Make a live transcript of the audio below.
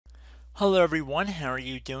Hello everyone, how are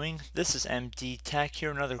you doing? This is MD Tech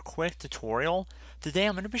here, another quick tutorial. Today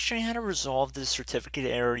I'm going to be showing you how to resolve this certificate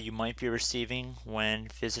error you might be receiving when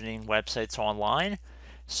visiting websites online.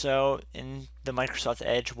 So in the Microsoft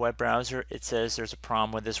Edge web browser, it says there's a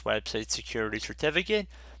problem with this website security certificate.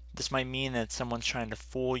 This might mean that someone's trying to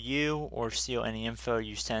fool you or steal any info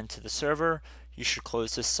you send to the server. You should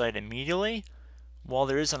close this site immediately. While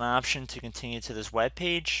there is an option to continue to this web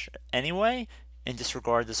page anyway and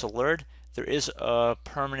disregard this alert, there is a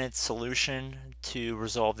permanent solution to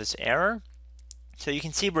resolve this error. So you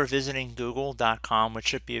can see we're visiting google.com, which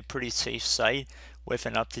should be a pretty safe site with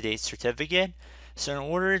an up-to-date certificate. So in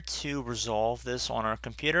order to resolve this on our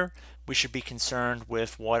computer, we should be concerned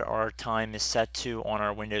with what our time is set to on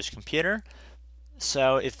our Windows computer.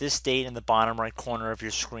 So if this date in the bottom right corner of your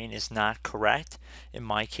screen is not correct, in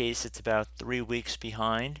my case it's about 3 weeks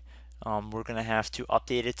behind, we're going to have to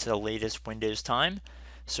update it to the latest Windows time.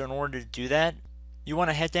 So in order to do that, you want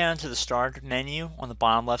to head down to the Start menu on the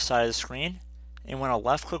bottom left side of the screen, and you want to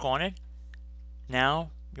left click on it.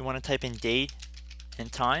 Now you want to type in date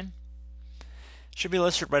and time. It should be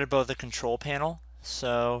listed right above the control panel.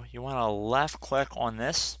 So you want to left click on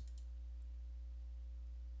this.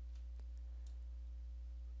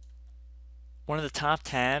 One of the top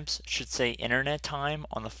tabs should say Internet Time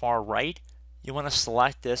on the far right. You want to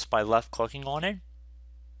select this by left clicking on it.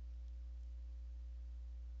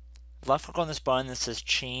 Left click on this button that says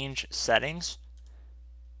Change Settings.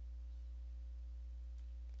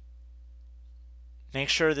 Make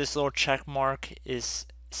sure this little check mark is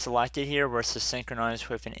selected here where it says Synchronize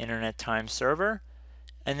with an Internet Time server.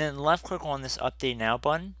 And then left click on this Update Now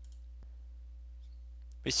button.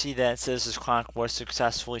 We see that it says this clock was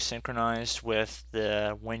successfully synchronized with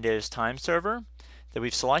the Windows time server that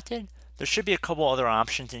we've selected. There should be a couple other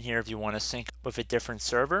options in here if you want to sync with a different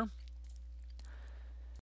server.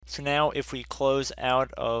 So now if we close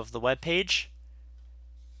out of the web page,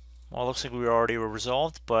 well, it looks like we already were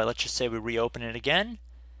resolved, but let's just say we reopen it again.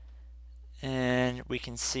 And we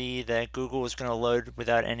can see that Google is going to load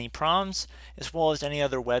without any problems, as well as any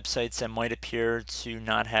other websites that might appear to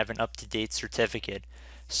not have an up-to-date certificate.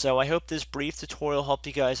 So I hope this brief tutorial helped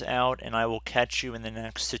you guys out, and I will catch you in the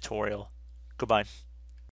next tutorial. Goodbye.